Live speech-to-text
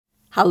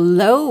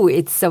Hello,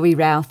 it's Zoe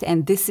Routh,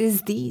 and this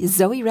is the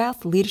Zoe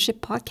Routh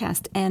Leadership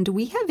Podcast. And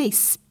we have a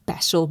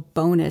special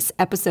bonus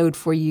episode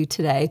for you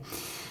today.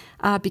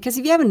 Because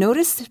if you haven't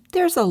noticed,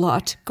 there's a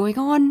lot going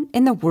on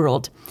in the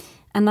world.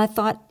 And I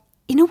thought,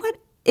 you know what?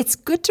 It's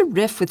good to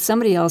riff with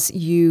somebody else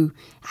you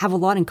have a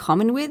lot in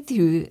common with,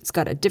 who's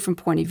got a different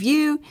point of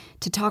view,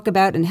 to talk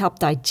about and help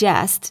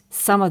digest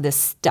some of this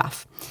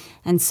stuff.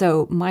 And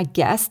so my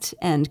guest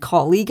and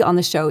colleague on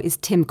the show is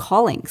Tim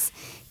Collings.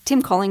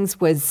 Tim Collings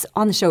was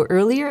on the show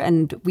earlier,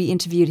 and we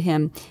interviewed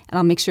him, and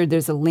I'll make sure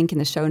there's a link in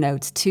the show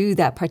notes to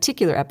that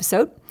particular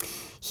episode.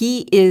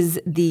 He is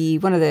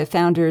one of the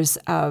founders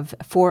of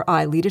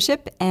 4i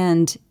Leadership,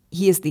 and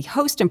he is the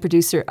host and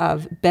producer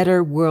of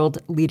Better World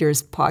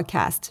Leaders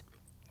podcast.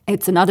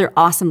 It's another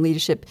awesome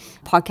leadership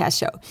podcast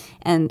show.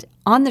 And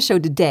on the show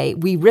today,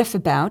 we riff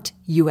about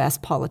U.S.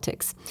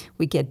 politics.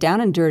 We get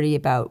down and dirty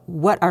about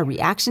what our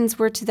reactions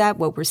were to that,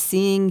 what we're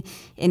seeing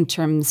in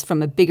terms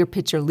from a bigger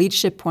picture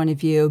leadership point of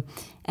view,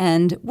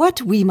 and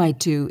what we might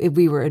do if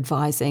we were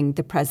advising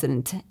the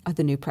president or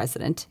the new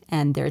president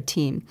and their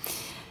team.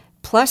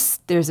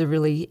 Plus, there's a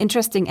really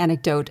interesting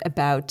anecdote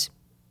about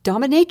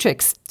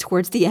dominatrix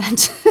towards the end.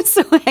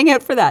 So hang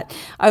out for that.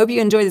 I hope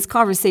you enjoy this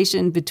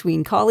conversation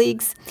between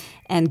colleagues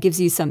and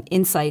gives you some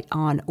insight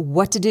on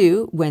what to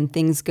do when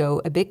things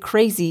go a bit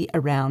crazy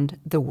around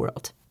the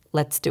world.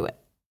 Let's do it.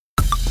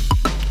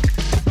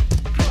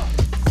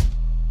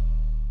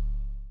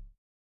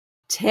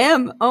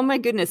 Tim, oh my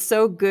goodness,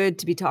 so good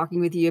to be talking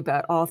with you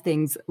about all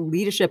things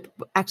leadership.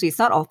 Actually, it's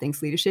not all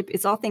things leadership.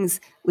 It's all things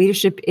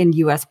leadership in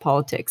U.S.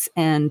 politics.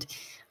 And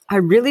I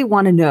really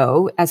want to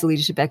know, as a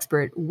leadership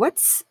expert,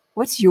 what's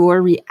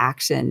your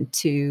reaction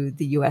to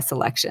the U.S.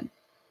 election?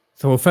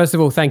 So, well, first of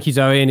all, thank you,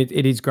 Zoe, and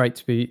it is great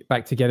to be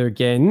back together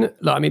again.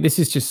 I mean, this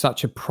is just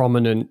such a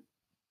prominent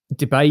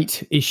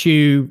debate,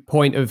 issue,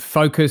 point of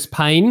focus,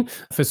 pain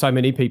for so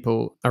many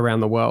people around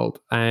the world.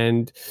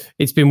 And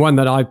it's been one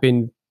that I've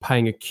been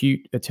paying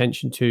acute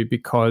attention to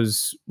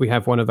because we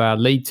have one of our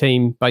lead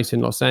team based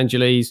in Los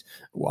Angeles.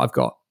 I've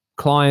got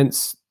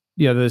clients,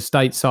 the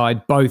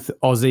stateside, both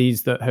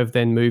Aussies that have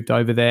then moved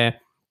over there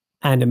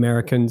and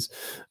Americans,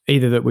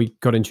 either that we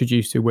got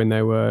introduced to when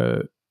they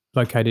were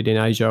located in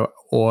Asia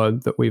or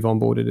that we've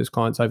onboarded as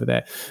clients over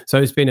there.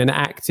 So it's been an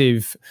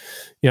active,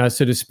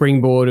 sort of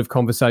springboard of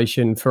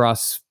conversation for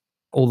us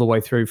all the way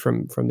through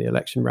from the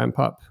election ramp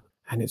up.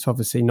 And it's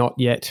obviously not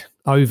yet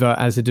over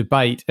as a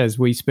debate as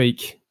we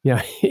speak,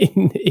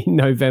 in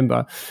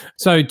November.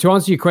 So to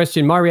answer your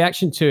question, my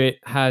reaction to it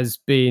has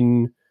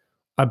been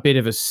a bit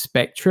of a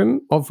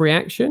spectrum of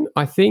reaction.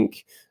 I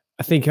think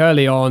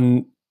early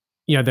on,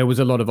 there was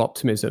a lot of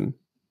optimism,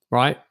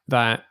 right?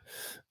 That,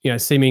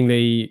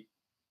 seemingly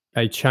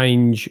a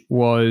change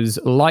was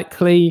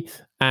likely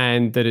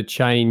and that a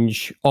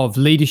change of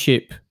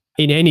leadership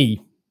in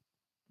any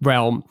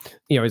realm,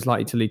 is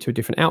likely to lead to a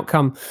different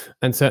outcome.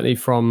 And certainly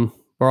from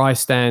where I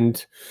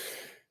stand,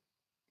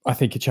 I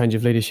think a change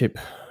of leadership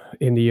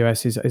in the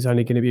US is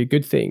only going to be a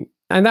good thing.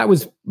 And that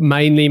was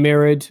mainly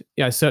mirrored,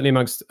 certainly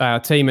amongst our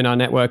team and our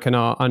network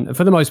and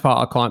for the most part,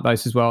 our client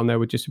base as well. And there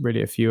were just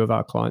really a few of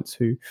our clients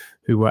who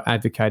were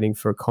advocating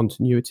for a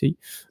continuity.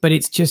 But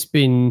it's just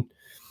been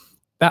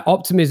that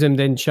optimism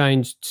then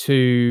changed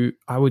to,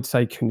 I would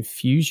say,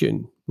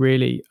 confusion,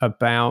 really,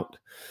 about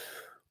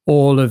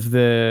all of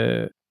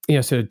the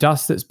sort of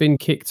dust that's been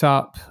kicked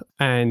up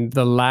and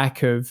the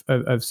lack of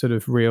sort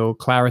of real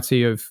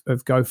clarity of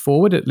go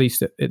forward, at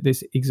least at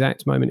this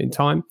exact moment in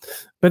time.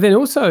 But then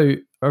also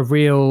a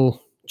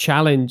real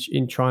challenge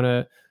in trying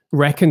to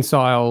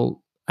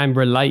reconcile and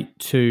relate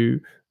to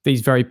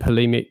these very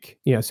polemic,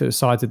 sort of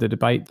sides of the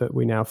debate that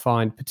we now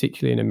find,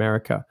 particularly in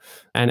America.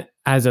 And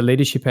as a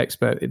leadership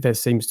expert, there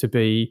seems to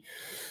be,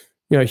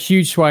 a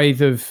huge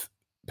swathe of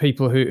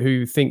people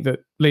who think that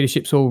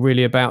leadership's all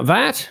really about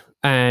that,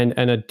 and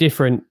a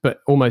different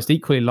but almost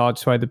equally large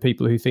swathe of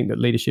people who think that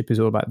leadership is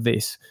all about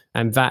this.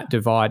 And that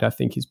divide, I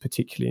think, is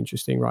particularly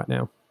interesting right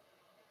now.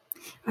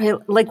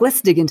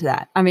 Let's dig into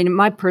that. I mean,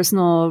 my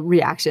personal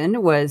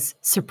reaction was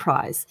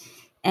surprise.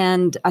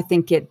 And I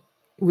think it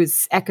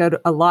was echoed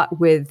a lot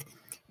with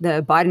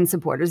the Biden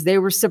supporters. They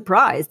were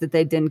surprised that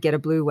they didn't get a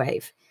blue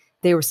wave.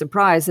 They were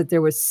surprised that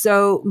there was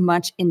so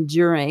much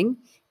enduring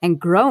and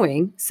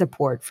growing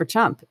support for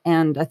Trump.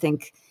 And I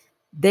think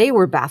they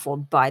were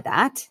baffled by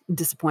that,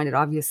 disappointed,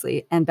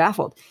 obviously, and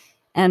baffled.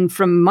 And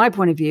from my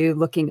point of view,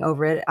 looking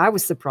over it, I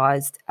was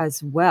surprised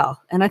as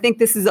well. And I think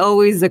this is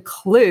always a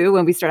clue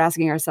when we start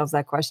asking ourselves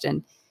that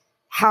question.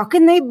 How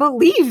can they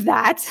believe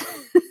that?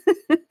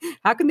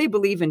 How can they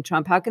believe in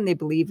Trump? How can they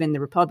believe in the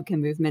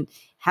Republican movement?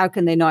 How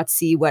can they not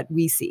see what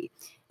we see?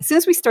 As soon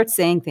as we start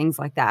saying things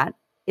like that,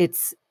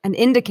 it's an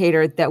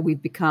indicator that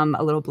we've become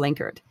a little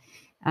blinkered.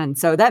 And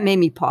so that made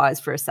me pause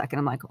for a second.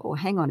 I'm like, oh,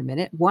 hang on a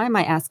minute. Why am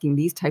I asking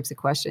these types of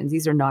questions?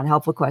 These are not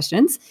helpful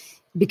questions,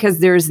 because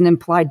there's an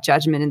implied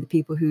judgment in the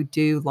people who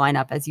do line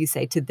up, as you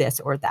say, to this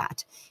or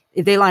that.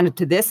 If they line up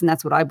to this and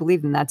that's what I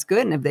believe, then that's good.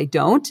 And if they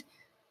don't,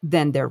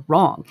 then they're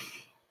wrong.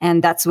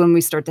 And that's when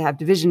we start to have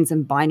divisions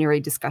and binary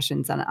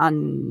discussions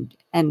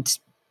and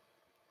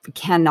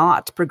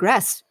cannot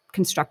progress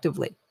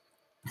constructively.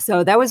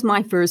 So that was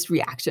my first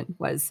reaction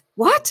was,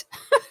 what?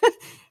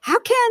 How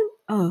can,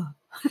 oh,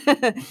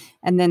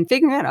 and then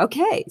figuring out,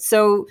 okay,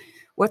 so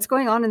what's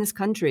going on in this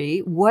country?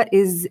 What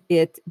is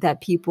it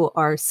that people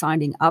are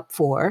signing up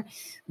for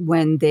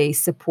when they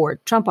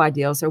support Trump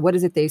ideals? Or what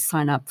is it they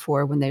sign up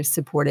for when they're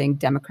supporting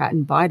Democrat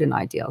and Biden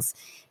ideals?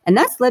 And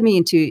that's led me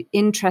into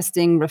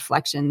interesting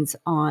reflections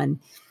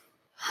on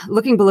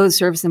looking below the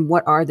surface and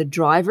what are the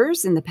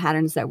drivers and the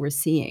patterns that we're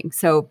seeing.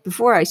 So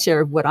before I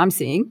share what I'm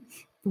seeing,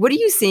 what are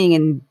you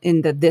seeing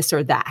in the this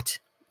or that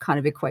kind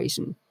of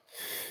equation?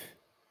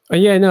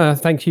 Yeah, no,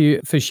 thank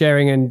you for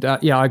sharing. And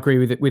yeah, I agree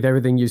with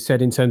everything you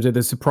said in terms of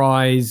the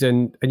surprise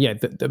and yeah,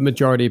 the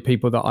majority of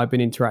people that I've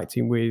been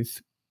interacting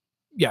with,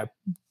 yeah,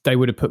 they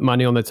would have put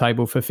money on the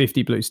table for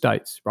 50 blue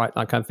states, right?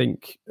 Like I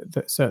think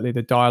that certainly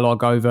the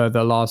dialogue over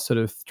the last sort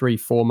of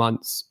 3-4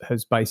 months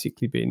has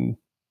basically been,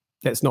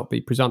 let's not be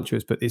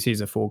presumptuous, but this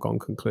is a foregone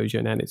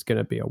conclusion and it's going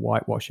to be a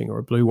whitewashing or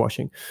a blue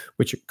washing,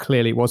 which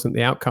clearly wasn't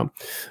the outcome.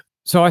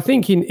 So I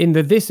think in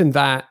the this and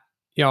that,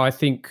 you know, I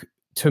think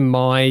to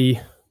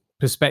my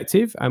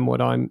perspective and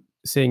what I'm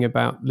seeing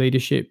about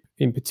leadership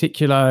in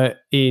particular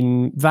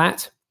in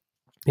that,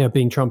 you know,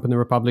 being Trump and the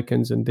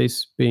Republicans and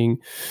this being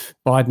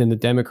Biden and the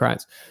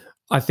Democrats,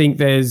 I think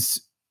there's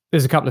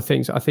a couple of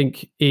things. I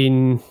think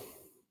in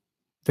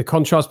the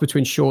contrast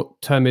between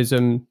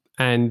short-termism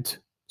and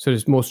sort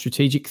of more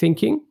strategic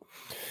thinking,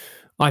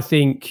 I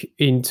think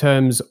in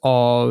terms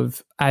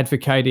of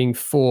advocating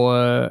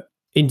for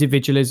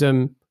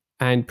individualism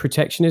and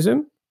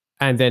protectionism,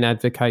 and then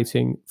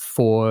advocating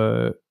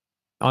for,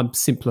 I'm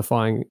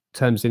simplifying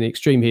terms in the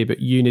extreme here, but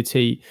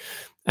unity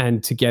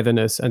and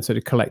togetherness and sort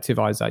of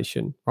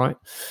collectivization, right?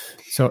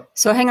 So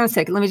hang on a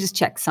second. Let me just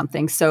check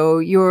something. So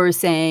you're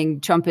saying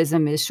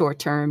Trumpism is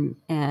short-term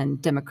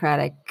and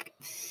Democratic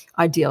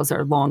ideals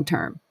are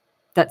long-term.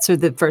 That's sort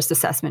of the first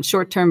assessment,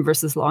 short-term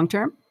versus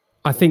long-term?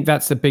 I think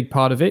that's a big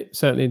part of it,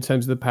 certainly in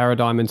terms of the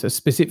paradigm. And so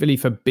specifically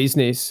for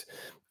business,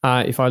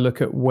 if I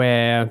look at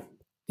where,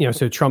 you know,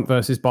 so Trump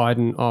versus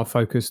Biden are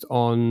focused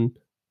on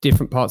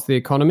different parts of the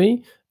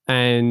economy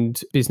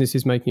and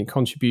businesses making a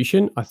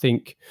contribution. I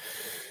think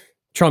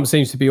Trump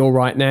seems to be all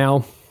right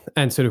now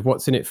and sort of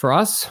what's in it for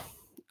us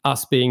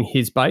being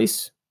his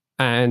base.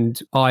 And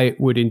I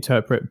would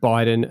interpret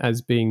Biden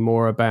as being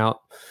more about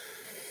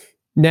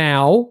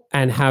now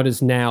and how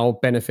does now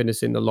benefit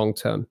us in the long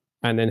term.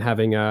 And then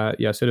having a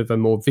sort of a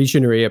more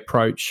visionary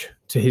approach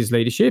to his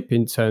leadership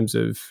in terms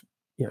of,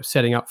 you know,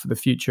 setting up for the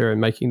future and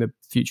making the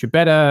future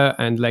better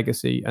and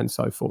legacy and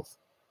so forth.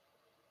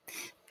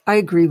 I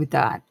agree with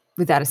that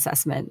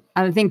assessment.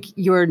 I think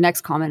your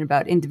next comment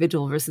about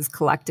individual versus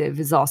collective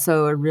is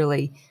also a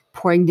really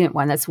poignant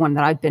one. That's one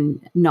that I've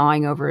been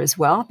gnawing over as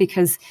well,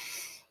 because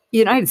the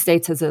United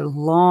States has a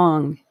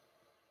long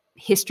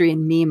history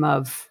and meme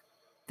of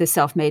the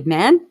self-made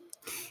man.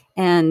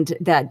 And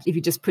that if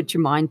you just put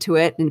your mind to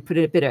it and put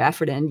a bit of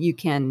effort in, you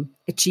can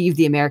achieve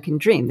the American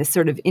dream. This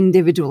sort of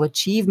individual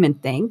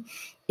achievement thing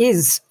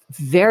is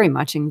very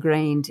much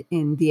ingrained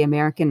in the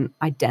American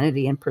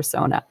identity and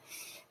persona.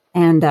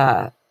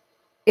 And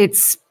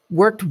it's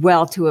worked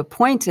well to a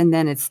point, and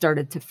then it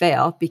started to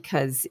fail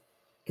because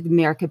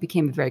America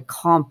became a very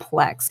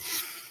complex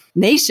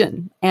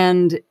nation.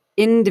 And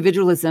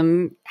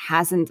individualism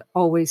hasn't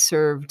always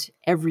served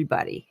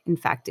everybody. In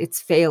fact,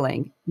 it's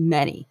failing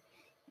many.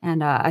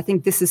 And I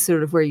think this is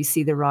sort of where you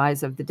see the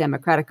rise of the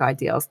democratic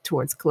ideals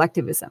towards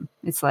collectivism.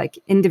 It's like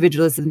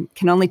individualism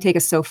can only take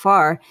us so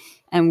far,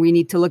 and we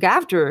need to look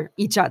after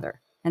each other.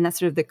 And that's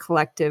sort of the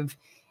collective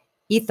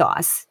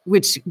ethos,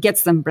 which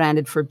gets them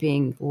branded for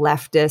being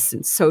leftists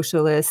and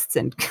socialists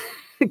and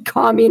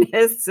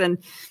communists. And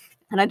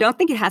I don't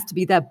think it has to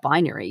be that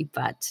binary,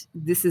 but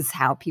this is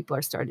how people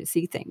are starting to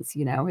see things.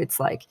 You know, it's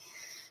like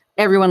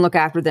everyone look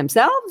after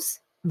themselves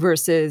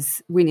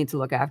versus we need to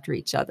look after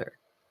each other.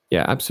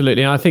 Yeah,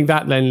 absolutely. And I think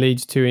that then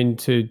leads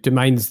into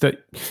domains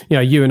that, you know,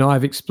 you and I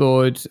have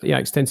explored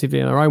extensively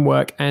in our own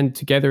work and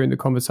together in the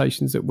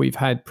conversations that we've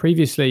had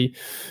previously,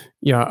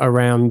 you know,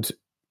 around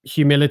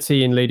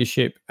humility in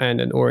leadership and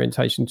an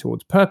orientation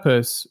towards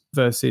purpose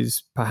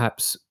versus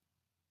perhaps,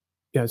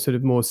 you know, sort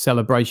of more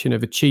celebration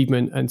of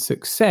achievement and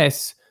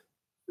success.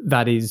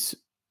 That is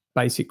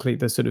basically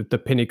the sort of the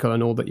pinnacle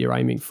and all that you're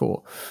aiming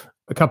for.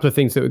 A couple of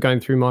things that were going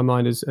through my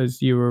mind as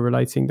you were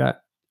relating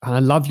that. And I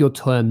love your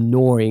term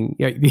gnawing.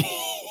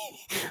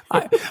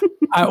 I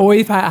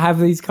always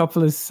have these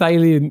couple of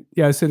salient,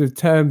 you know, sort of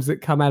terms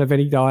that come out of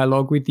any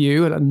dialogue with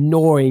you. And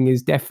gnawing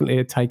is definitely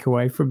a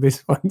takeaway from this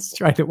one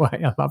straight away.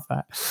 I love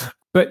that.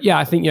 But yeah,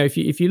 I think, you know,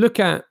 if you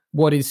look at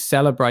what is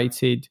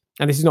celebrated,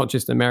 and this is not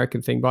just an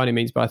American thing by any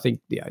means, but I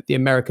think the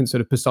American sort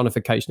of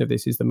personification of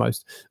this is the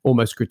most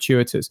almost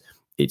gratuitous.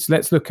 It's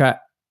let's look at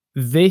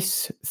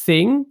this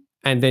thing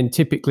and then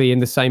typically in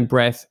the same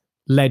breath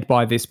led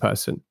by this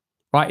person.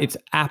 Right, it's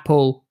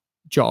Apple,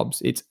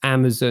 Jobs, it's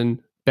Amazon,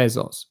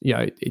 Bezos, you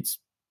know, it's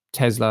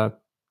Tesla,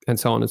 and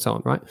so on and so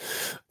on. Right,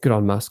 good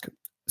on Musk.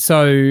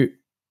 So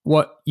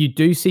what you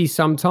do see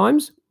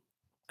sometimes,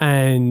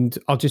 and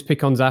I'll just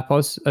pick on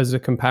Zappos as a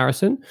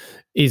comparison,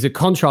 is a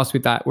contrast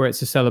with that, where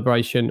it's a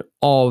celebration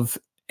of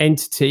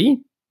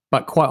entity,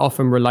 but quite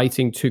often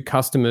relating to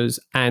customers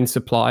and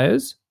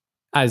suppliers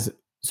as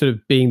sort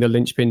of being the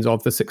linchpins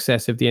of the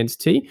success of the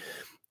entity.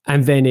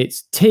 And then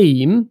it's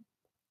team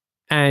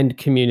and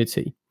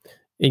community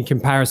in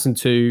comparison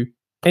to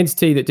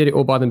entity that did it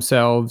all by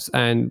themselves.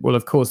 And well,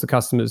 of course, the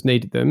customers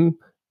needed them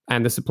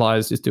and the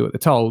suppliers just do what they're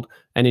told,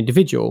 and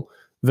individual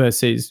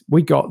versus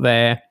we got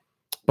there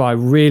by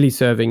really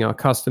serving our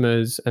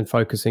customers and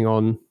focusing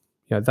on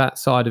that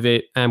side of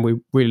it. And we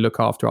really look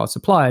after our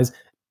suppliers.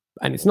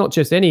 And it's not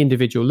just any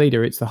individual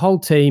leader, it's the whole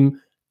team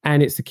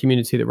and it's the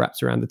community that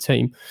wraps around the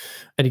team.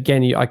 And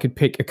again, I could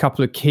pick a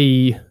couple of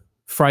key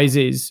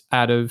phrases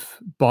out of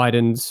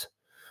Biden's,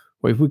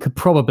 we could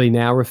probably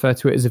now refer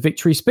to it as a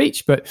victory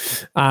speech, but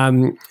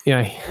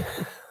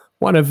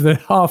one of the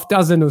half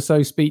dozen or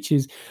so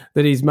speeches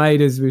that he's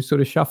made as we've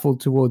sort of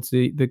shuffled towards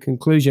the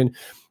conclusion,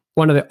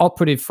 one of the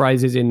operative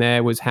phrases in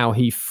there was how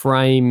he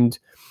framed,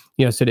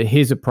 sort of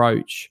his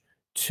approach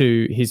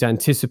to his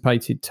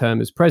anticipated term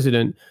as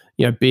president,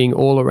 being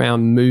all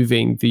around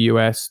moving the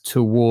US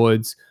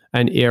towards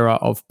an era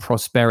of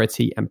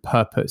prosperity and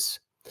purpose,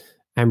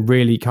 and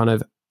really kind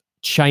of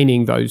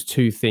chaining those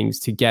two things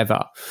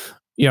together.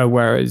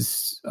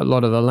 Whereas a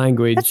lot of the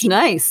language... That's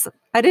nice.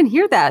 I didn't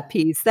hear that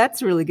piece.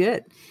 That's really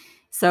good.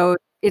 So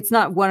it's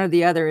not one or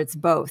the other, it's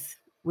both,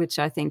 which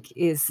I think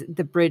is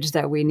the bridge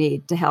that we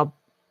need to help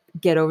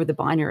get over the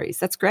binaries.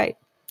 That's great.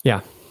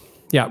 Yeah.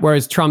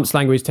 Whereas Trump's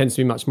language tends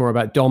to be much more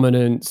about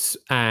dominance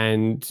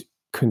and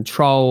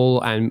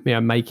control and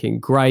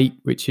making great,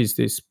 which is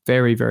this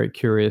very, very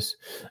curious,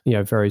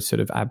 very sort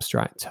of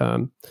abstract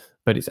term.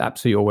 But it's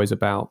absolutely always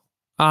about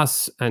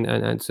us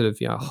and sort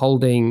of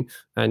holding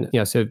and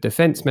sort of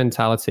defense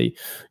mentality,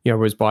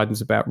 whereas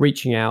Biden's about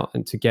reaching out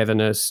and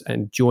togetherness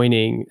and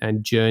joining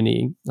and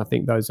journeying. I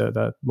think those are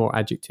the more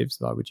adjectives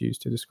that I would use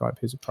to describe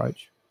his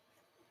approach.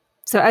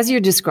 So as you're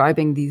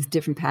describing these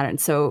different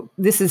patterns, so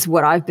this is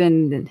what I've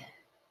been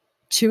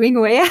chewing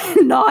away at,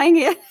 gnawing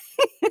it,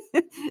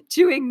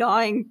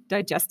 gnawing,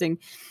 digesting.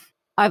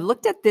 I've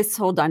looked at this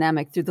whole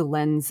dynamic through the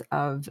lens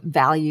of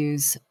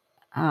values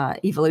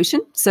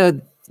evolution.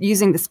 So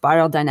using the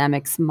spiral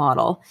dynamics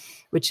model,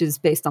 which is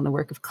based on the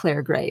work of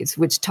Claire Graves,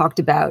 which talked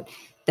about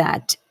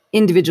that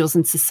individuals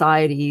and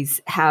societies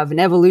have an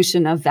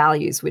evolution of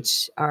values,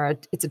 it's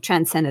a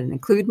transcend and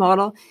include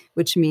model,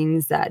 which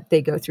means that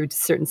they go through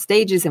certain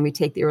stages and we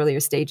take the earlier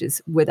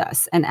stages with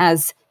us. And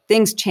as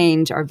things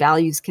change, our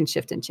values can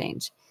shift and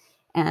change.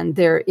 And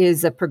there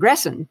is a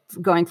progression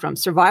going from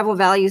survival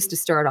values to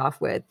start off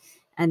with,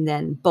 and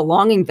then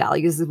belonging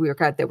values as we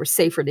work out that we're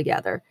safer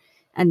together.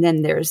 And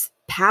then there's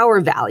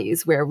power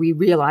values where we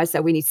realize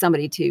that we need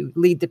somebody to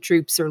lead the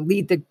troops or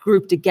lead the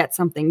group to get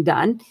something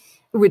done,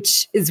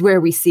 which is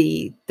where we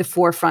see the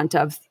forefront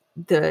of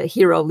the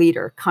hero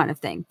leader kind of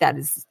thing. That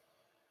is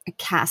a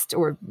cast,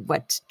 or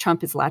what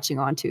Trump is latching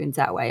onto in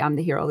that way. I'm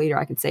the hero leader.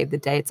 I can save the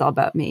day. It's all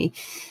about me.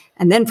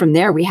 And then from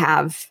there, we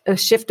have a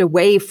shift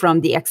away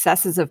from the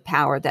excesses of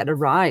power that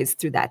arise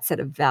through that set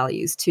of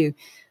values to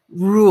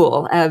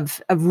rule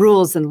of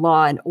rules and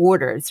law and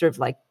order. It's sort of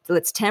like,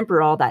 let's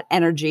temper all that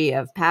energy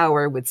of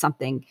power with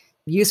something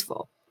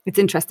useful. It's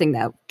interesting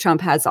that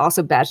Trump has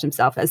also badged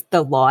himself as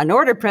the law and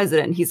order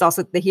president. He's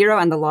also the hero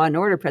and the law and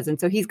order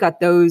president. So he's got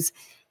those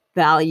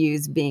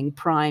values being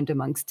primed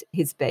amongst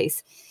his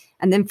base.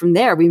 And then from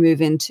there, we move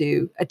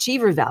into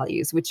achiever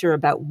values, which are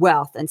about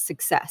wealth and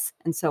success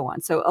and so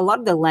on. So a lot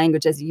of the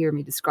language, as you hear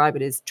me describe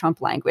it, is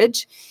Trump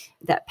language,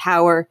 that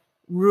power,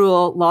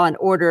 rule, law and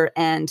order,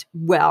 and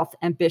wealth,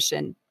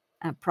 ambition,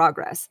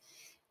 progress.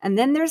 And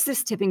then there's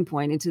this tipping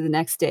point into the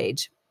next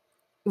stage,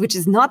 which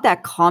is not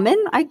that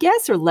common, I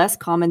guess, or less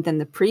common than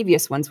the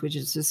previous ones, which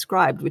is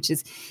described, which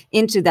is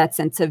into that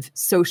sense of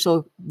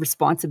social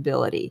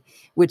responsibility,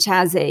 which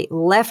has a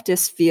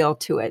leftist feel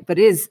to it, but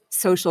is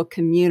social,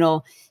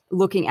 communal,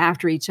 looking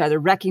after each other,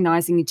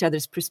 recognizing each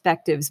other's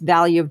perspectives,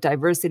 value of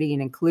diversity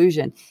and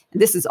inclusion.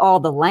 And this is all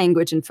the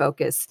language and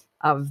focus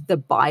of the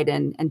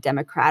Biden and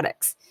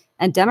Democrats.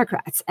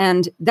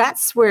 And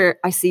that's where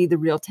I see the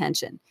real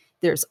tension.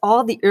 There's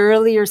all the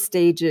earlier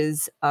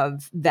stages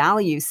of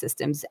value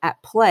systems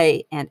at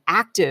play and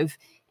active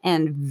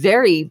and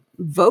very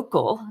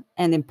vocal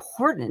and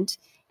important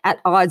at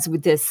odds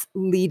with this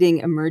leading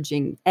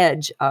emerging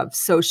edge of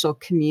social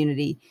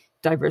community,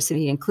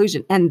 diversity,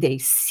 inclusion. And they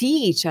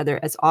see each other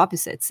as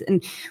opposites.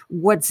 And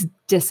what's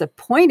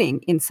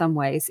disappointing in some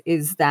ways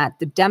is that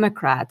the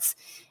Democrats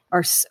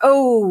are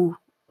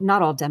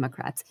not all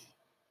Democrats,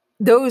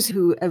 those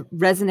who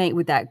resonate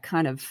with that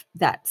kind of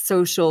that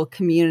social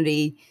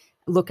community,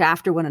 look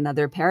after one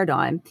another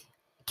paradigm,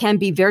 can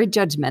be very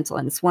judgmental.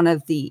 And it's one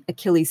of the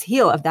Achilles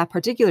heel of that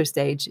particular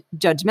stage,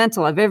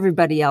 judgmental of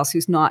everybody else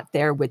who's not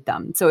there with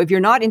them. So if you're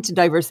not into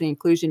diversity and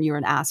inclusion, you're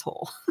an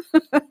asshole,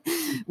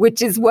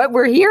 which is what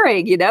we're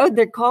hearing.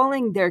 They're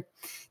calling their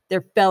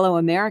fellow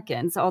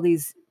Americans, all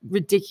these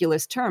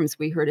ridiculous terms.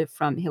 We heard it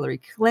from Hillary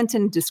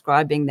Clinton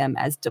describing them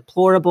as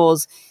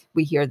deplorables.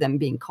 We hear them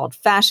being called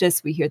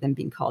fascists. We hear them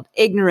being called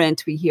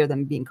ignorant. We hear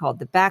them being called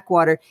the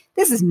backwater.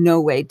 This is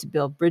no way to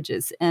build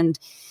bridges. And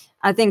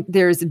I think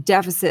there's a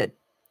deficit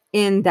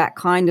in that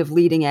kind of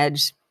leading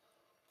edge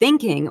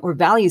thinking or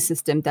value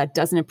system that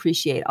doesn't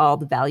appreciate all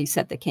the value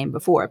set that came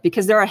before,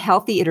 because there are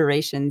healthy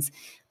iterations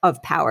of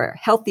power,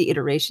 healthy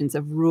iterations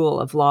of rule,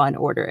 of law and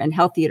order, and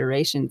healthy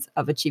iterations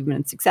of achievement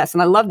and success.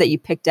 And I love that you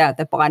picked out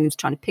that Biden's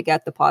trying to pick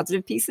out the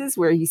positive pieces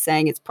where he's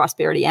saying it's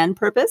prosperity and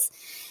purpose.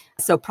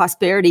 So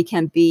prosperity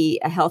can be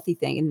a healthy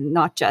thing and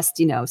not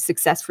just,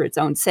 success for its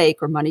own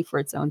sake or money for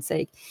its own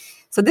sake.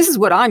 So this is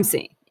what I'm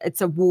seeing.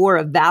 It's a war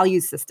of value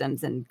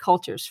systems and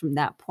cultures from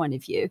that point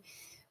of view.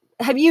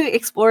 Have you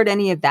explored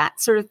any of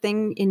that sort of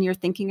thing in your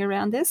thinking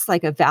around this,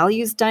 like a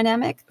values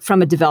dynamic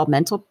from a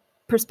developmental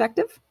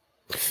perspective?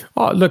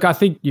 Oh, look, I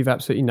think you've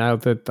absolutely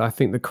nailed that. I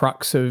think the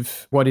crux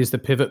of what is the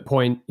pivot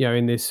point,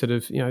 in this sort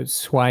of,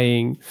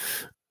 swaying,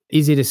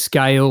 is it a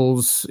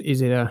scales?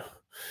 Is it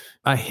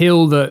a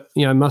hill that,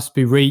 must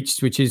be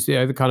reached, which is,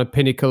 the kind of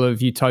pinnacle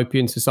of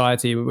utopian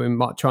society? We're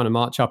trying to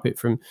march up it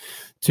from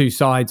two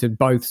sides and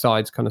both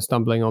sides kind of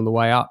stumbling on the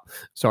way up.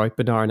 Sorry,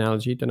 banana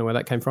analogy. Don't know where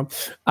that came from.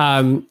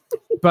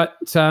 But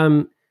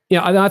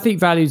I think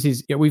values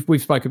is,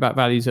 we've spoken about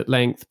values at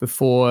length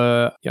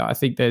before. I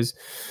think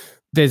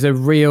there's a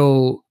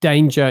real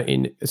danger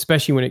in,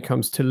 especially when it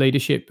comes to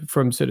leadership,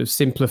 from sort of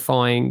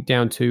simplifying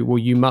down to, well,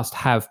 you must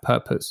have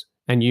purpose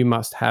and you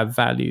must have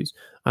values.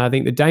 And I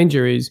think the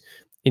danger is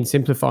in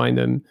simplifying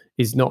them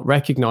is not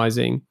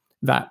recognizing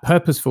that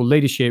purposeful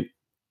leadership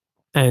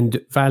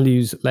and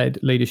values-led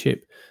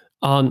leadership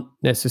aren't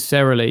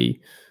necessarily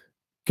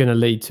going to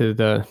lead to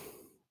the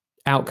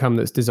outcome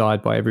that's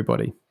desired by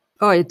everybody.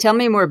 Oh, tell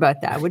me more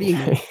about that. What do you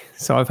mean?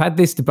 So I've had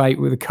this debate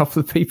with a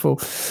couple of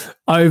people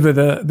over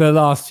the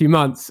last few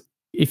months.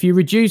 If you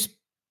reduce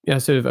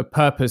sort of a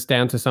purpose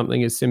down to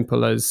something as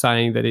simple as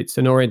saying that it's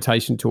an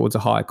orientation towards a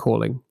higher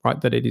calling, right?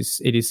 That it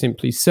is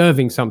simply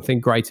serving something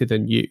greater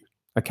than you.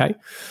 Okay.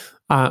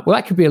 Well,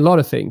 that could be a lot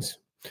of things.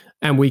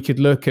 And we could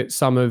look at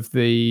some of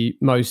the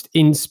most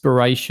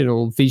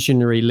inspirational,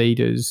 visionary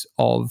leaders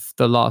of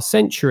the last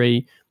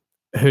century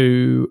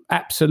who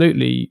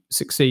absolutely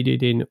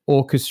succeeded in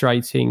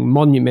orchestrating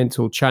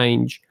monumental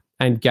change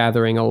and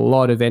gathering a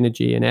lot of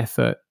energy and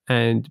effort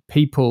and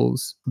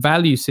people's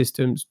value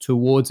systems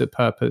towards a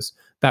purpose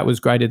that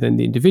was greater than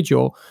the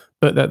individual,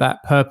 but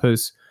that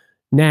purpose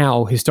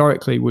now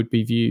historically would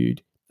be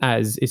viewed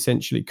as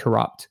essentially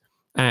corrupt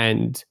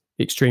and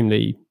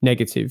extremely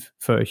negative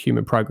for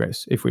human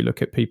progress. If we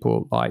look at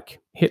people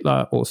like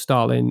Hitler or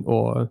Stalin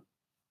or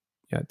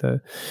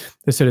the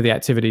sort of the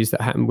activities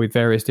that happen with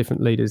various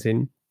different leaders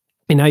in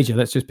Asia,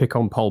 let's just pick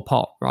on Pol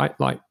Pot, right?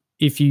 Like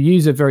if you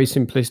use a very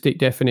simplistic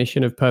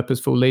definition of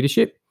purposeful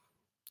leadership,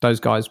 those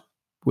guys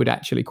would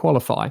actually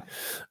qualify.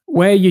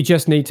 Where you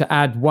just need to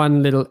add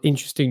one little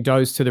interesting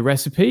dose to the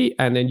recipe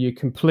and then you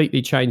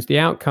completely change the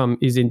outcome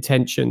is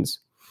intentions.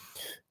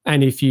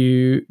 And if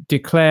you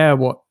declare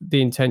what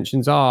the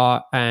intentions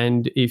are,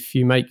 and if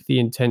you make the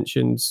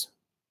intentions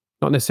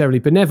not necessarily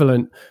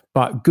benevolent,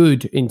 but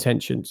good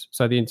intentions.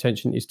 So the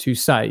intention is to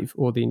save,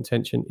 or the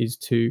intention is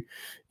to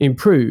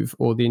improve,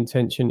 or the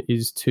intention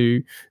is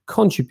to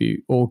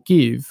contribute or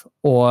give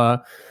or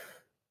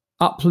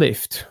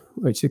uplift,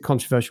 which is a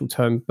controversial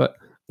term, but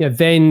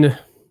then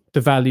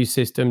the value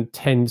system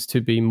tends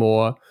to be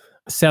more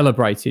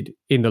celebrated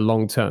in the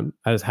long term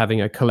as having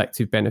a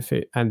collective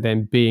benefit, and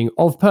then being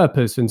of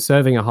purpose and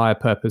serving a higher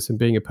purpose and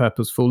being a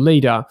purposeful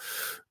leader.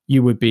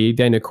 You would be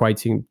then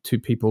equating to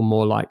people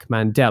more like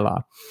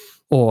Mandela,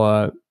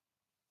 or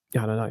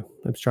I don't know,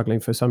 I'm struggling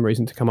for some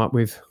reason to come up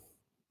with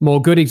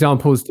more good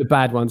examples to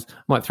bad ones. I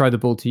might throw the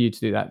ball to you to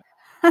do that.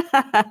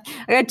 I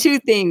got two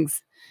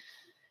things.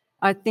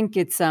 I think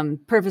it's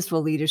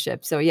purposeful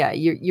leadership. So yeah,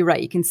 you're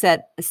right. You can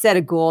set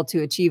a goal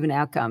to achieve an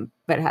outcome,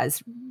 but it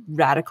has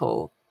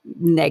radical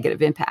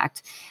negative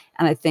impact.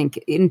 And I think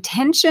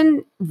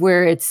intention,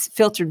 where it's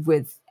filtered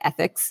with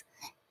ethics,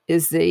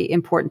 is the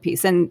important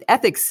piece. And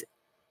ethics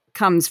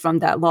comes from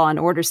that law and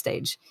order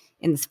stage.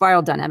 In the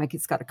spiral dynamic,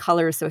 it's got a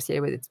color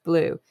associated with it.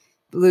 It's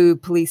blue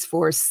police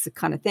force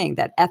kind of thing.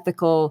 That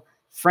ethical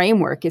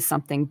framework is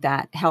something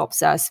that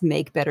helps us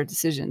make better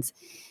decisions.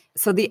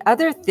 So the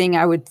other thing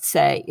I would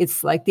say,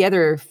 it's like the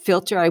other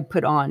filter I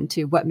put on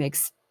to what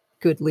makes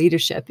good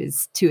leadership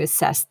is to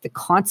assess the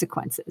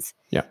consequences.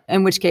 Yeah.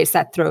 In which case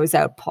that throws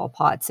out Pol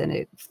Pot's and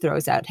it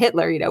throws out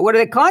Hitler. What are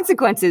the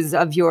consequences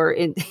of your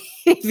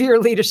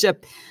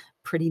leadership?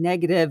 Pretty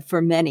negative for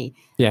many.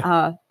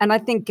 Yeah. And I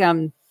think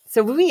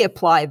so when we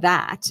apply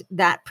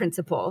that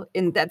principle,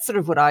 and that's sort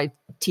of what I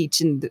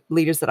teach in the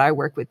leaders that I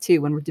work with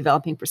too, when we're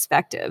developing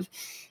perspective,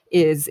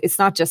 is it's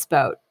not just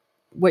about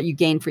what you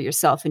gain for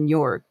yourself and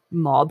your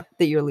mob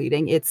that you're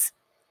leading. It's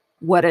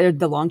what are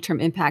the long-term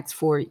impacts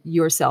for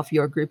yourself,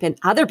 your group, and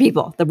other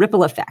people, the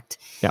ripple effect.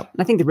 Yeah. And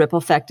I think the ripple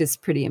effect is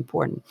pretty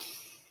important.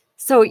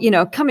 So,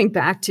 coming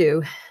back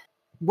to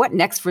what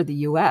next for the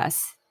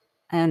US,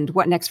 And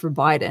what next for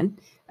Biden,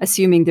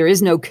 assuming there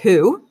is no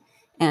coup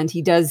and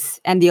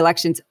the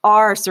elections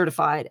are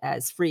certified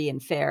as free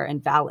and fair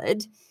and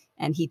valid,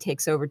 and he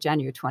takes over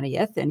January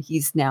 20th, and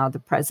he's now the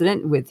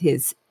president with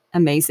his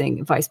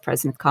amazing Vice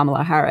President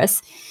Kamala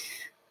Harris.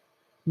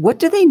 What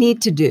do they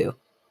need to do?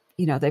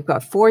 They've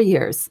got 4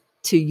 years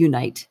to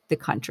unite the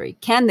country.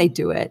 Can they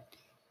do it?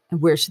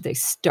 And where should they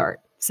start?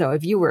 So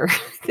if you were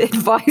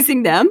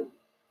advising them,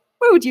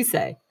 what would you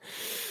say?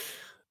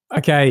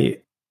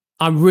 Okay.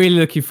 I'm really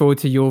looking forward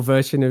to your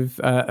version of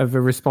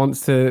a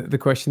response to the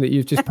question that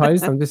you've just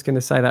posed. I'm just going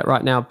to say that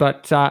right now.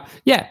 But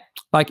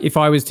if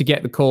I was to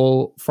get the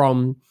call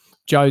from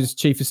Joe's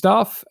chief of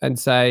staff and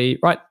say,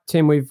 right,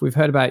 Tim, we've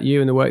heard about you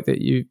and the work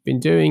that you've been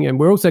doing, and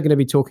we're also going to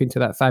be talking to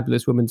that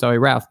fabulous woman, Zoe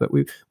Routh, but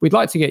we'd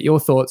like to get your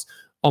thoughts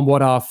on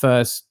what our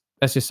first,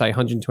 let's just say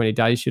 120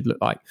 days should look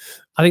like.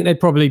 I think there'd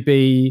probably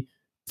be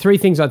 3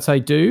 things I'd say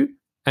do,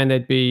 and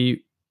there'd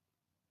be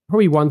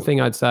probably 1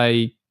 thing I'd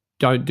say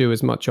don't do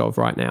as much of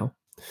right now.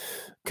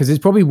 Because there's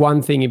probably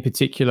 1 thing in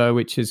particular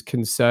which has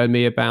concerned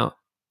me about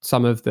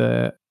some of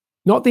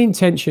not the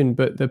intention,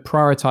 but the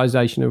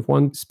prioritization of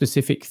one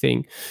specific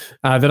thing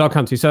that I'll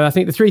come to. So I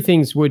think the 3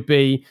 things would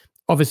be,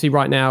 obviously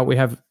right now we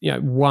have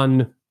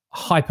one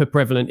hyper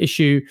prevalent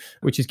issue,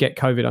 which is get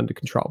COVID under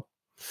control.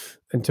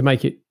 And to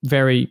make it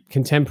very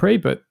contemporary,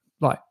 but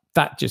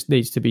that just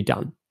needs to be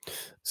done.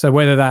 So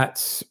whether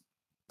that's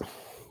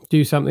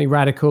do something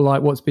radical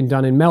like what's been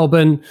done in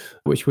Melbourne,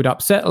 which would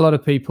upset a lot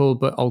of people,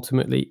 but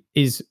ultimately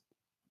is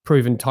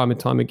proven time and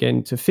time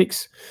again to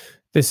fix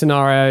the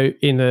scenario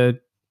in the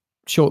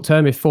short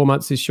term, if 4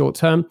 months is short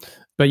term.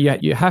 But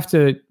yet you have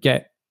to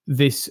get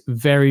this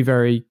very,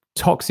 very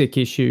toxic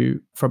issue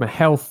from a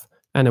health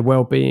and a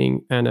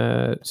well-being and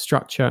a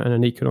structure and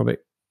an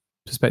economic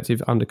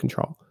perspective under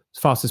control as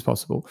fast as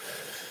possible.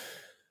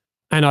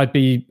 And I'd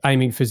be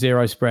aiming for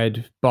 0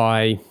 spread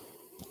by,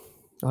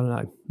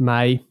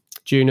 May,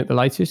 June at the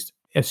latest,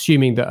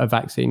 assuming that a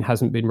vaccine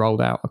hasn't been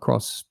rolled out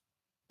across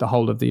the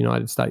whole of the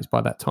United States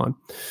by that time.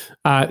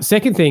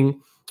 Second thing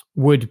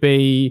would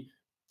be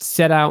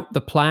set out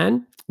the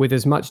plan with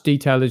as much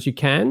detail as you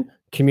can,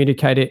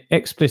 communicate it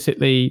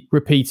explicitly,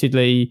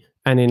 repeatedly,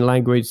 and in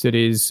language that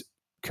is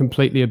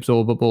completely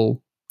absorbable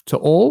to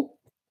all,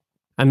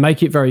 and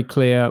make it very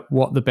clear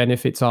what the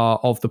benefits are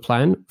of the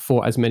plan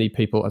for as many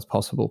people as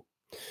possible.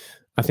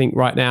 I think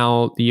right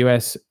now the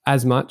US,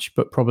 as much,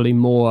 but probably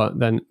more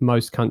than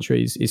most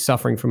countries, is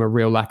suffering from a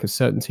real lack of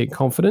certainty and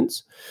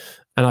confidence.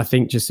 And I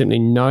think just simply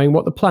knowing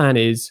what the plan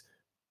is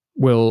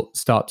will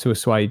start to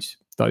assuage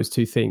those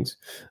 2 things.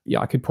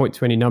 I could point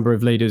to any number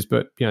of leaders,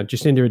 but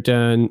Jacinda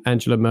Ardern,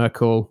 Angela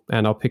Merkel,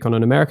 and I'll pick on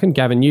an American,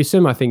 Gavin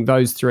Newsom. I think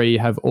those 3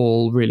 have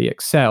all really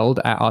excelled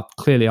at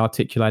clearly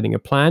articulating a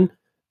plan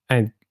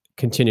and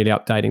continually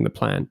updating the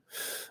plan.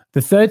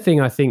 The third thing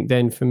I think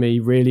then for me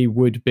really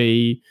would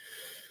be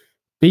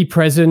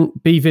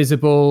present, be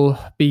visible,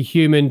 be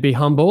human, be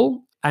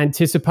humble,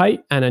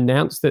 anticipate and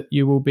announce that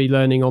you will be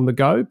learning on the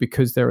go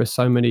because there are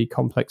so many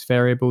complex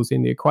variables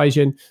in the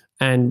equation,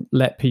 and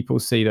let people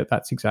see that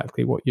that's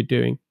exactly what you're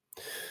doing.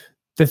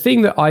 The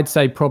thing that I'd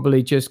say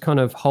probably just kind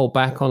of hold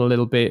back on a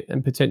little bit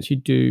and potentially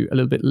do a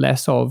little bit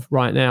less of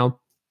right now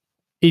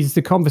is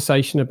the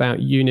conversation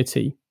about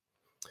unity.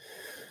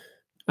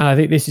 I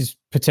think this is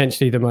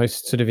potentially the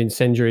most sort of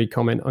incendiary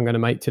comment I'm going to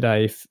make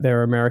today if there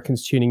are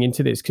Americans tuning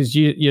into this, because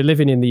you're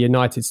living in the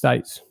United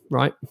States,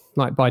 right?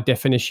 Like by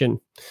definition,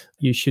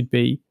 you should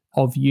be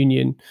of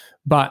union.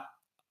 But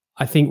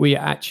I think we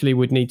actually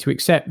would need to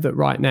accept that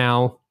right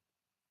now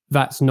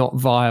that's not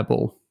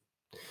viable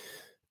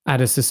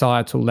at a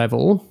societal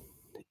level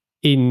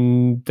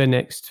in the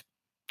next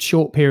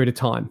short period of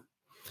time.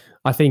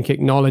 I think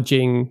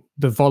acknowledging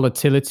the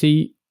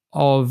volatility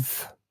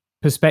of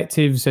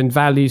perspectives and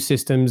value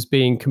systems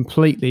being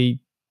completely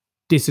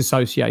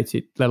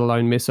disassociated, let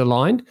alone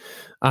misaligned,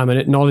 and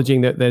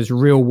acknowledging that there's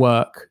real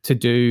work to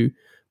do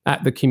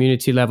at the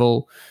community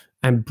level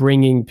and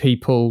bringing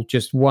people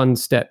just one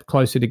step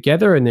closer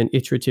together and then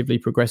iteratively,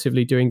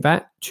 progressively doing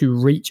that to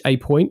reach a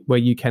point where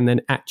you can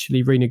then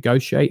actually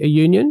renegotiate a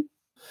union.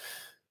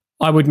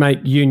 I would make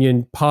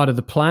union part of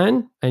the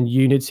plan and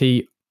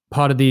unity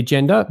part of the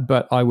agenda,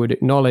 but I would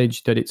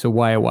acknowledge that it's a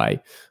way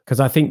away, because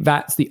I think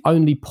that's the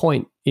only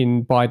point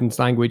in Biden's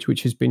language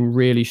which has been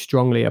really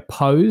strongly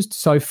opposed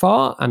so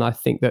far. And I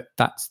think that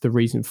that's the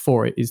reason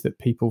for it, is that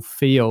people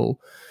feel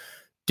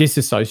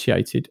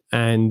disassociated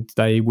and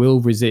they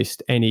will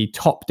resist any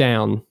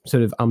top-down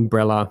sort of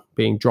umbrella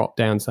being dropped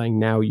down saying,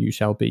 now you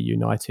shall be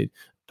united.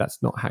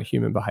 That's not how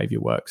human behavior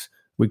works.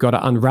 We've got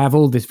to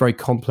unravel this very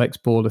complex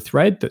ball of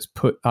thread that's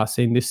put us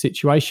in this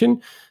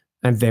situation,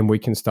 and then we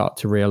can start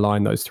to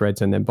realign those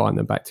threads and then bind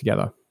them back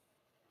together.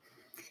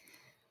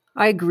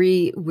 I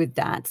agree with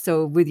that.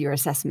 So with your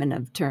assessment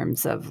of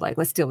terms of like,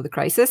 let's deal with the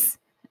crisis.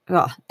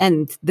 Well,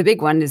 and the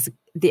big one is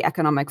the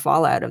economic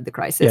fallout of the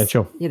crisis. Yeah,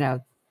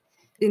 sure.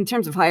 In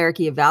terms of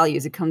hierarchy of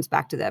values, it comes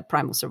back to that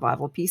primal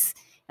survival piece.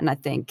 And I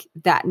think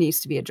that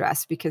needs to be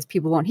addressed, because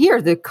people won't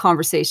hear the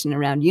conversation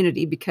around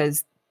unity,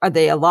 because are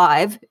they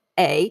alive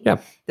A, Yeah.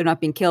 they're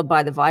not being killed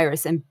by the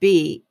virus, and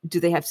B, do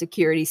they have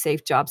security,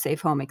 safe job,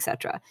 safe home,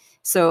 etc.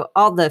 So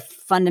all the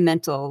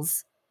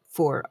fundamentals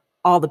for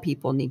all the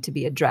people need to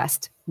be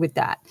addressed with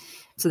that.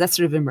 So that's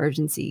sort of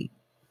emergency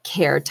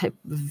care type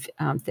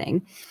of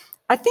thing.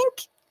 I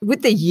think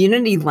with the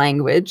unity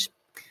language,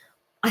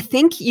 I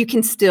think you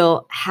can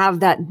still have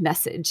that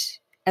message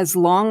as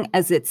long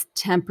as it's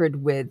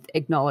tempered with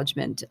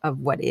acknowledgement of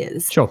what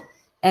is. Sure.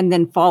 And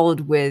then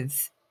followed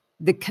with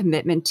the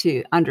commitment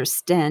to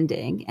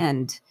understanding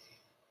and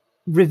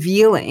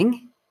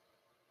revealing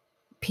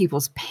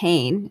people's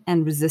pain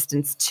and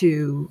resistance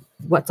to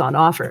what's on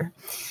offer,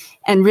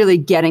 and really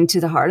getting to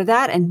the heart of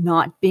that and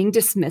not being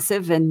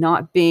dismissive and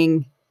not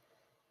being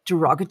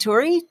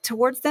derogatory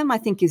towards them, I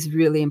think is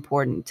really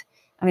important.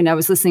 I mean, I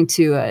was listening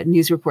to a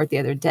news report the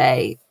other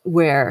day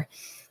where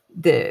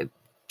the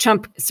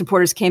Trump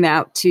supporters came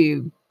out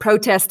to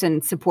protest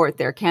and support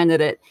their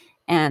candidate,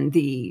 and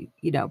the,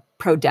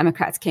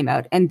 pro-Democrats came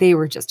out and they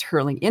were just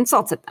hurling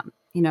insults at them,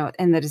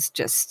 and that is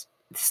just,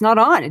 it's not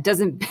on. It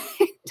doesn't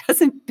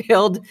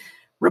build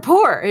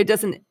rapport. It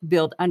doesn't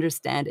build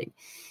understanding.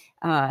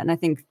 And I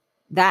think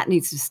that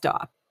needs to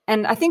stop.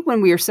 And I think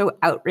when we are so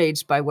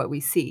outraged by what we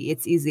see,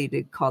 it's easy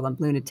to call them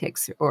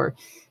lunatics or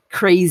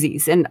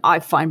crazies. And I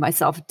find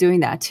myself doing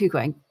that too,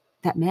 going,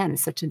 that man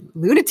is such a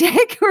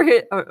lunatic,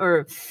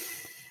 or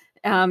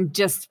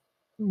just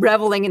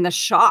reveling in the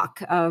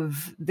shock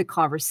of the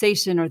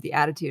conversation or the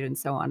attitude and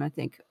so on. I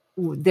think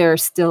they're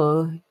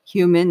still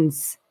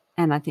humans,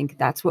 and I think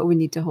that's what we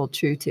need to hold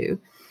true to.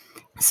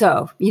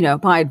 So,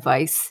 my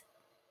advice,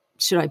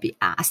 should I be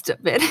asked of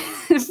it,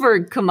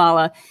 for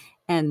Kamala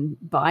and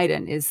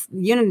Biden, is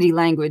unity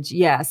language,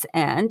 yes,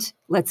 and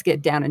let's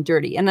get down and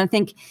dirty. And I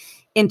think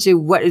into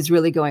what is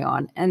really going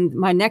on. And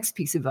my next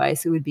piece of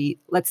advice would be,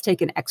 let's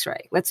take an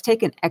X-ray. Let's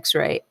take an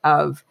X-ray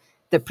of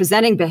the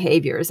presenting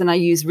behaviors. And I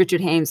use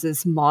Richard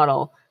Hames's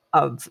model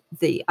of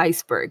the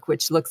iceberg,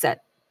 which looks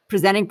at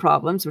presenting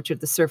problems, which are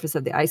the surface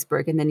of the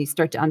iceberg, and then you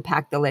start to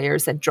unpack the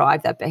layers that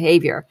drive that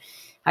behavior.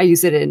 I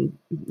use it in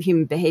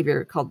human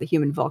behavior called the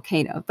human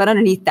volcano. But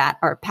underneath that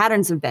are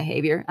patterns of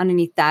behavior.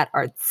 Underneath that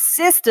are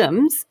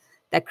systems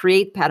that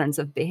create patterns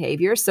of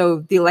behavior.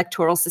 So the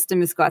electoral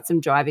system has got some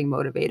driving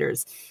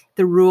motivators.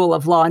 The rule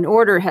of law and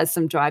order has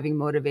some driving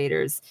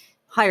motivators.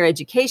 Higher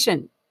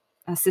education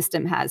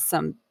system has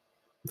some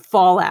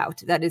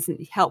fallout that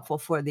isn't helpful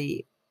for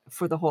the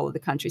whole of the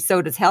country.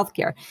 So does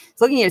healthcare.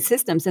 So looking at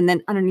systems, and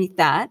then underneath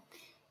that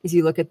is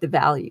you look at the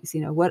values.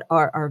 What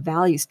are our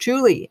values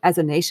truly as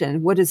a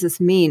nation? What does this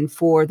mean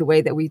for the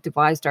way that we've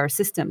devised our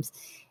systems?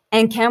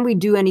 And can we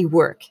do any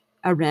work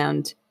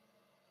around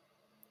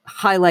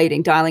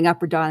highlighting, dialing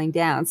up or dialing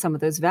down some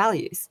of those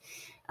values?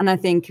 And I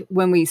think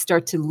when we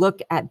start to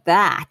look at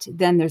that,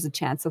 then there's a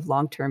chance of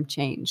long-term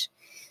change.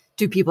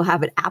 Do people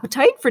have an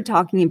appetite for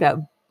talking about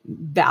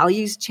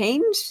values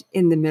change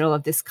in the middle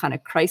of this kind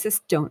of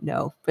crisis? Don't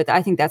know. But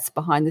I think that's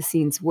behind the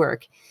scenes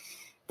work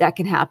that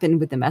can happen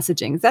with the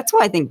messaging. That's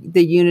why I think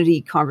the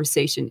unity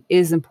conversation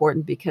is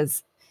important,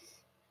 because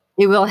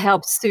it will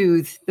help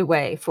soothe the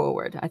way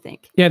forward, I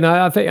think. Yeah,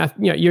 no, I think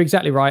you're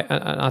exactly right.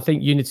 And I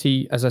think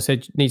unity, as I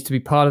said, needs to be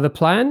part of the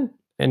plan,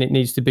 and it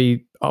needs to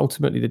be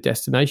ultimately the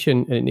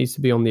destination, and it needs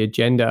to be on the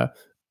agenda.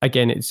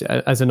 Again, it's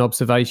as an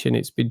observation,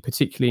 it's been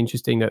particularly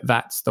interesting that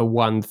that's the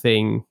one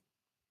thing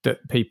that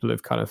people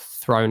have kind of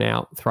thrown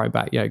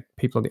back.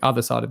 People on the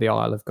other side of the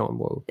aisle have gone,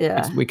 well,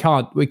 yeah,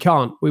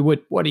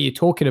 what are you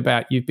talking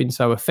about? You've been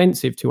so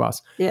offensive to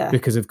us. Yeah.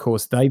 Because of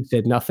course they've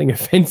said nothing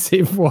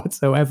offensive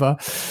whatsoever,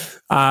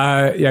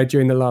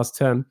 during the last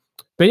term.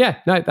 But yeah,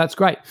 no, that's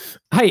great.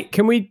 Hey,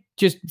 can we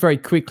just very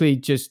quickly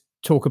just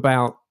talk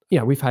about,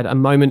 we've had a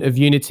moment of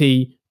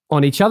unity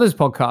on each other's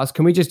podcast.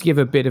 Can we just give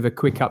a bit of a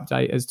quick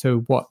update as to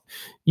what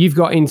you've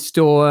got in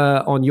store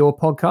on your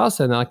podcast?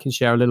 And I can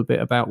share a little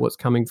bit about what's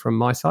coming from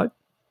my side.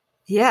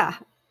 Yeah,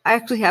 I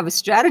actually have a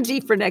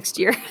strategy for next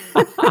year,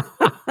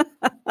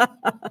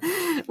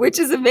 which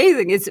is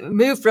amazing. It's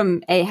moved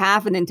from a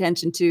half an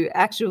intention to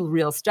actual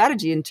real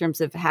strategy in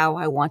terms of how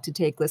I want to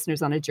take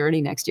listeners on a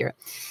journey next year.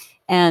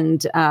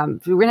 And we're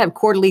going to have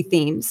quarterly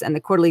themes, and the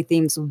quarterly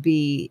themes will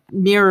be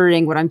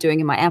mirroring what I'm doing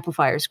in my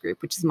Amplifiers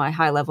group, which is my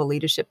high-level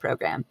leadership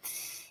program.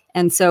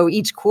 And so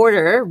each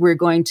quarter, we're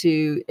going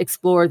to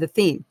explore the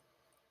theme.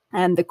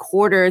 And the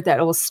quarter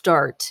that will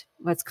start,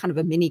 well, it's kind of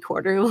a mini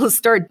quarter. It will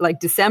start like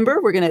December.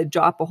 We're going to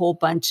drop a whole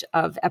bunch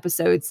of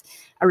episodes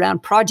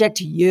around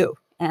Project You.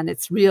 And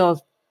it's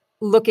real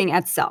looking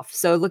at self.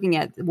 So looking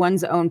at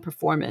one's own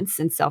performance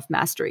and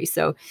self-mastery.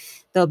 So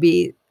there'll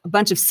be a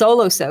bunch of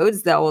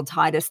solo-sodes that will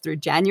tide us through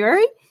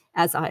January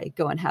as I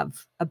go and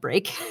have a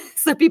break.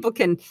 So people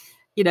can,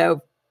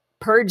 not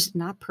purge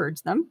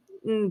them.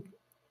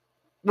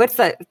 What's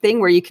that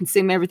thing where you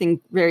consume everything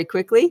very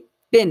quickly?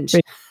 Binge.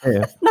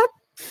 Yeah. Not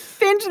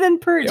binge, then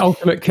purge. The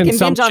ultimate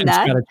consumption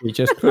strategy.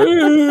 Just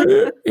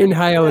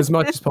inhale as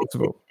much as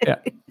possible. Yeah.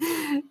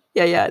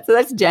 Yeah. So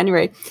that's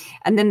January.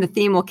 And then the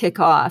theme will kick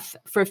off.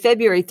 For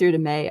February through to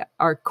May,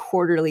 our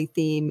quarterly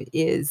theme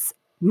is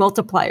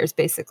multipliers,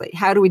 basically.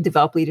 How do we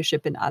develop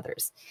leadership in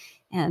others?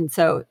 And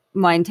so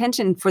my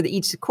intention for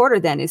each quarter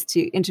then is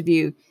to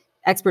interview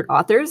expert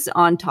authors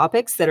on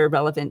topics that are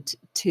relevant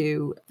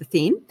to the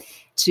theme,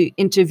 to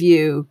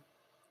interview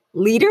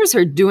leaders who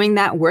are doing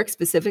that work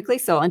specifically.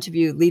 So I'll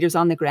interview leaders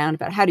on the ground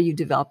about how do you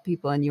develop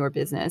people in your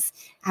business?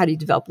 How do you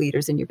develop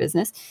leaders in your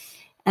business?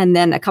 And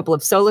then a couple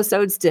of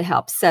solo-sodes to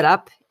help set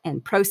up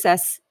and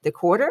process the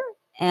quarter,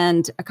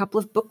 and a couple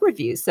of book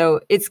reviews. So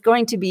it's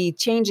going to be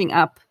changing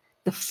up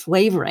the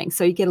flavoring.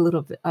 So you get a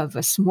little bit of a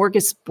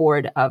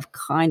smorgasbord of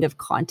kind of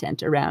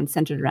content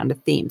centered around a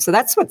theme. So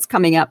that's what's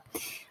coming up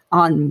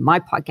on my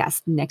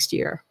podcast next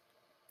year.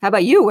 How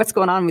about you? What's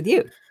going on with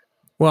you?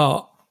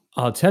 Well,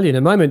 I'll tell you in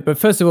a moment. But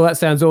first of all, that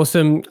sounds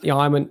awesome.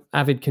 I'm an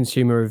avid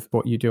consumer of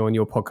what you do on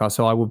your podcast,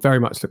 so I will very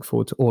much look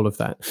forward to all of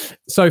that.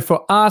 So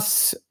for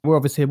us, we're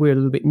a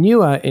little bit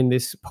newer in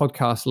this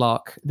podcast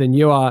lark than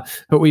you are,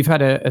 but we've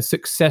had a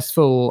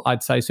successful,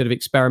 I'd say, sort of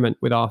experiment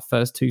with our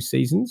first 2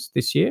 seasons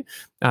this year.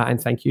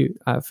 And thank you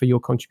for your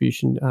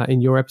contribution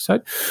in your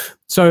episode.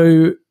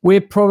 So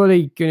we're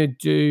probably going to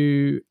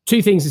do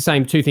 2 things the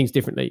same, 2 things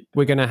differently.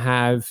 We're going to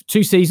have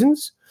 2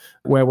 seasons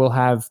where we'll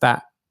have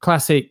that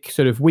classic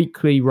sort of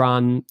weekly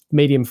run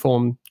medium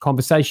form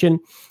conversation,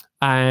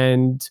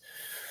 and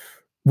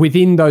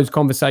within those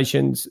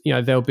conversations,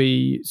 they'll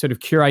be sort of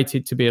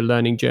curated to be a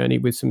learning journey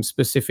with some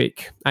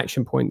specific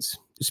action points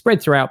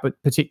spread throughout, but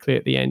particularly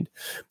at the end.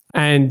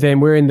 And then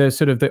we're in the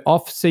sort of the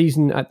off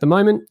season at the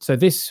moment. So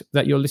this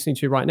that you're listening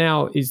to right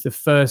now is the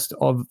first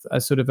of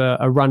a sort of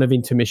a run of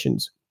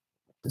intermissions.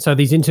 So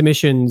these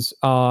intermissions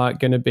are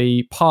going to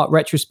be part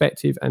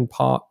retrospective and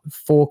part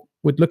forward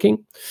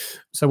looking.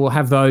 So we'll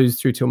have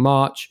those through till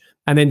March.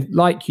 And then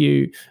like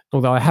you,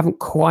 although I haven't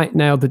quite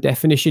nailed the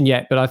definition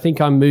yet, but I think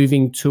I'm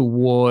moving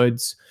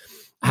towards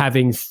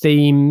having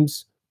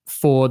themes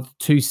for the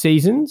 2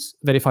 seasons,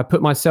 that if I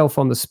put myself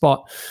on the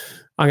spot,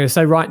 I'm going to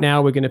say right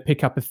now we're going to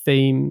pick up a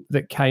theme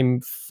that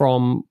came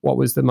from what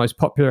was the most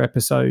popular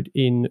episode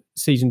in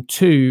season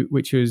 2,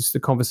 which was the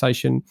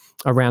conversation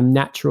around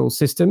natural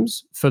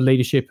systems for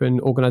leadership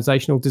and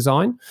organizational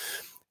design.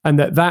 And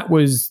that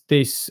was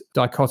this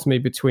dichotomy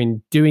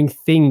between doing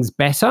things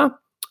better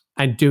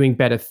and doing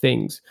better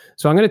things.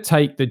 So I'm going to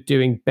take the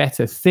doing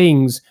better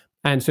things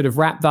and sort of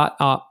wrap that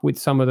up with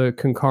some of the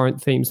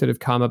concurrent themes that have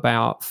come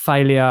about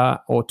failure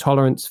or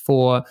tolerance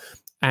for,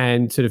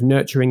 and sort of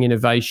nurturing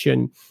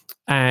innovation,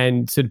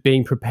 and sort of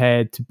being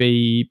prepared to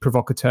be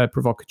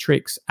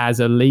provocatrix as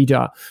a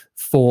leader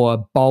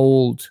for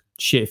bold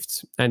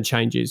shifts and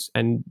changes,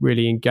 and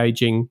really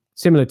engaging,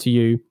 similar to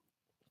you,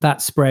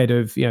 that spread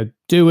of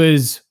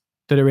doers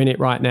that are in it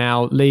right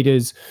now,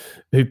 leaders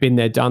who've been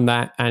there, done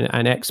that,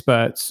 and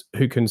experts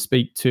who can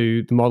speak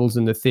to the models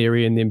and the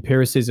theory and the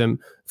empiricism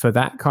for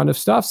that kind of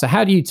stuff. So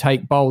how do you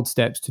take bold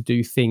steps to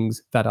do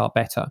things that are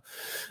better?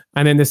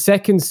 And then the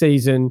second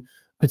season,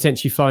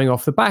 potentially flowing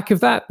off the back of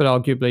that, but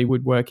arguably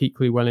would work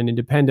equally well in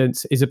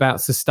independence, is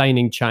about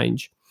sustaining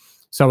change.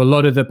 So a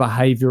lot of the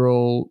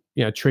behavioral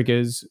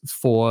triggers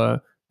for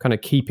kind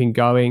of keeping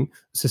going,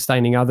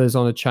 sustaining others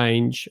on a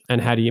change,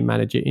 and how do you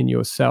manage it in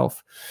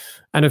yourself?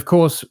 And of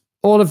course,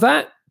 all of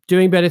that,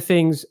 doing better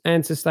things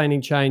and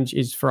sustaining change,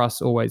 is for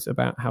us always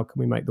about how can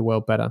we make the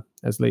world better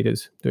as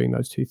leaders doing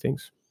those 2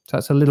 things. So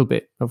that's a little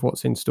bit of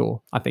what's in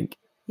store, I think.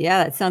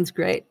 Yeah, that sounds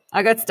great.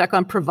 I got stuck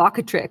on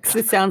provocatrix.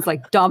 It sounds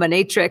like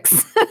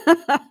dominatrix.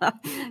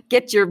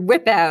 Get your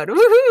whip out.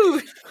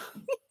 Woohoo!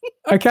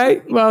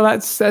 Okay, well,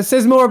 that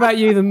says more about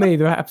you than me,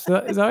 perhaps,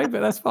 Zoe, but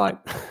that's fine.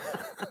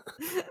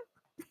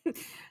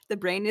 The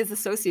brain is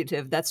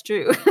associative. That's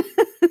true.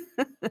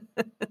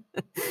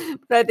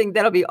 But I think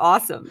that'll be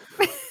awesome.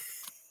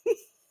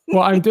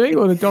 What I'm doing,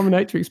 or the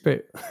dominatrix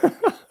bit?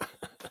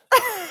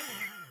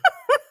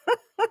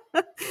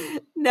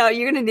 No,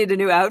 you're going to need a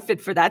new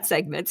outfit for that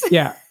segment.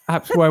 Yeah,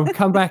 well, we'll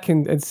come back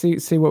and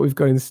see what we've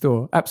got in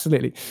store.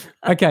 Absolutely.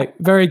 Okay,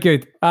 very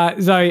good.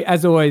 Zoe,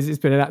 as always, it's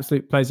been an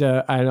absolute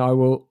pleasure, and I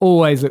will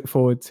always look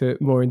forward to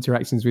more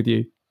interactions with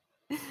you.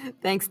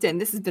 Thanks, Tim.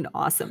 This has been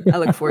awesome. I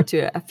look forward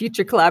to a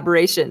future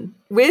collaboration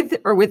with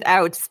or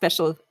without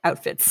special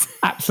outfits.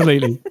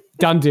 Absolutely.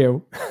 Done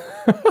deal.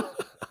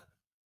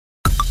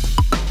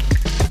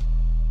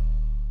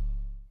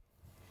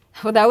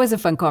 Well, that was a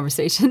fun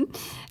conversation.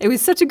 It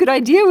was such a good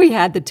idea we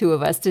had, the 2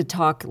 of us, to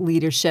talk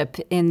leadership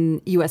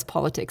in U.S.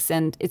 politics.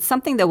 And it's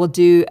something that we'll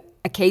do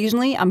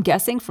occasionally, I'm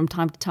guessing, from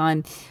time to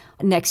time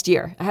next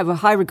year. I have a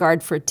high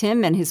regard for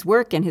Tim and his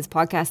work, and his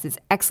podcast is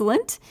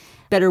excellent.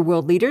 Better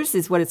World Leaders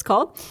is what it's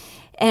called.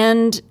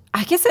 And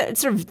I guess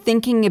sort of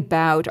thinking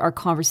about our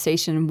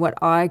conversation and what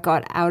I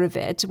got out of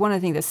it, one of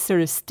the things that's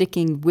sort of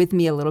sticking with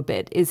me a little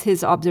bit is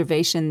his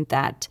observation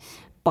that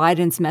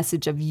Biden's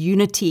message of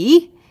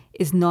unity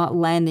is not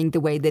landing the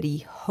way that he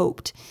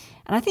hoped.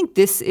 And I think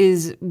this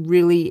is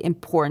really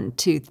important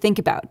to think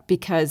about,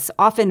 because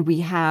often we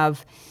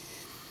have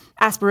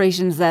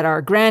aspirations that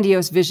are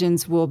grandiose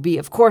visions, will be,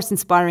 of course,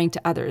 inspiring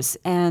to others.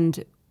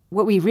 And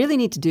what we really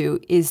need to do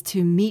is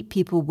to meet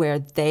people where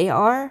they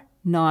are,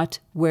 not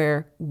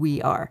where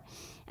we are.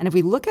 And if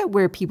we look at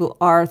where people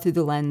are through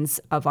the lens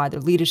of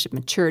either leadership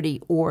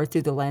maturity or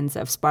through the lens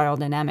of spiral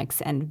dynamics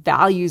and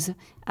values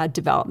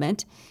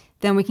development,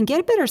 then we can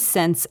get a better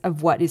sense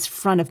of what is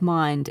front of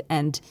mind,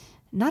 and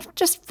not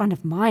just front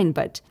of mind,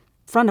 but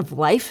front of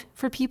life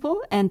for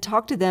people, and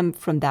talk to them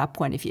from that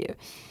point of view.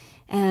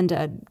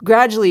 And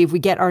gradually, if we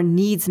get our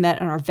needs met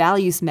and our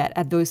values met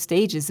at those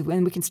stages,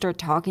 then we can start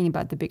talking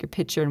about the bigger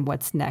picture and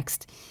what's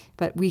next.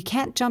 But we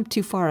can't jump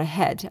too far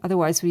ahead.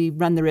 Otherwise, we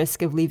run the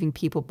risk of leaving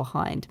people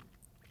behind.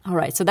 All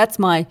right, so that's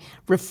my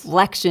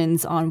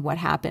reflections on what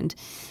happened.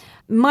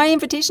 My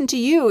invitation to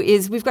you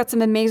is we've got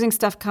some amazing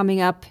stuff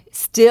coming up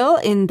still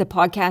in the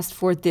podcast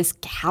for this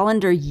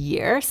calendar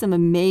year. Some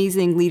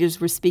amazing leaders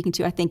we're speaking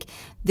to. I think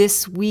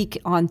this week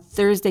on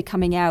Thursday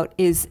coming out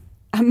is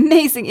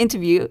amazing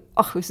interview.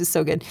 Oh, this is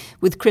so good.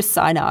 With Chris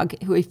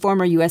Sinog, who is a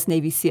former U.S.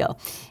 Navy SEAL.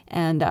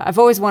 And I've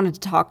always wanted to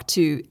talk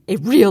to a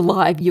real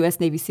live U.S.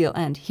 Navy SEAL,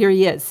 and here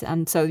he is.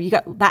 And so you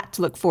got that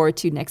to look forward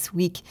to next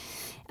week.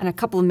 And a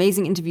couple of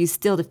amazing interviews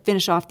still to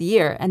finish off the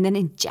year. And then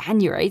in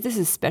January, this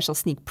is a special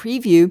sneak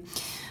preview,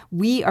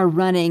 we are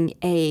running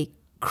a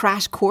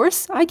crash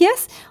course, I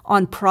guess,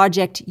 on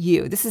Project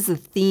U. This is a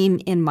theme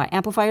in my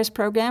Amplifiers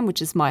program,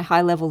 which is my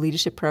high-level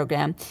leadership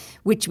program,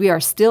 which we are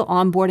still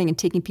onboarding and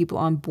taking people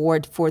on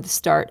board for the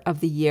start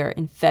of the year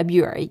in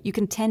February. You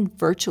can attend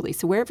virtually.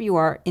 So wherever you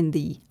are in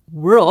the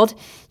world,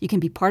 you can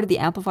be part of the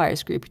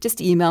Amplifiers group. Just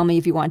email me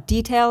if you want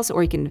details,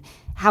 or you can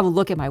have a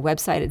look at my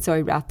website at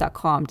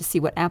zoerouth.com to see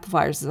what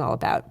Amplifiers is all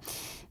about.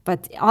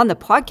 But on the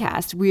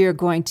podcast,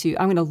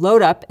 I'm going to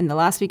load up in the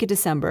last week of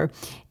December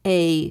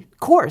a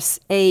course,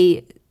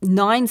 a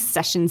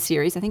 9-session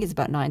series. I think it's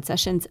about 9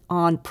 sessions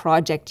on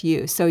Project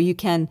U. So you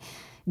can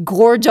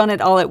gorge on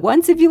it all at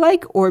once if you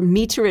like, or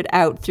meter it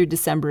out through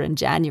December and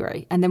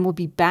January. And then we'll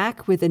be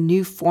back with a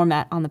new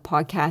format on the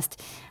podcast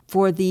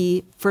for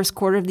the first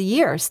quarter of the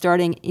year,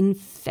 starting in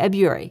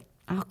February.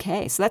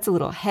 Okay, so that's a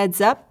little heads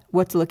up,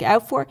 what to look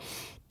out for.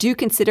 Do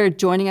consider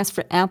joining us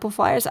for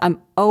Amplifiers.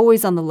 I'm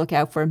always on the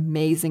lookout for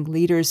amazing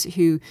leaders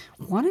who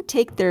want to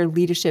take their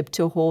leadership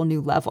to a whole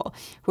new level,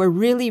 who are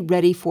really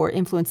ready for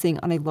influencing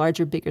on a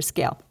larger, bigger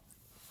scale.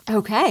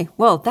 Okay,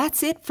 well,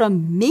 that's it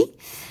from me.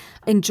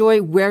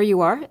 Enjoy where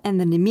you are,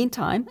 and in the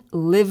meantime,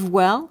 live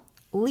well,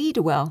 lead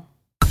well.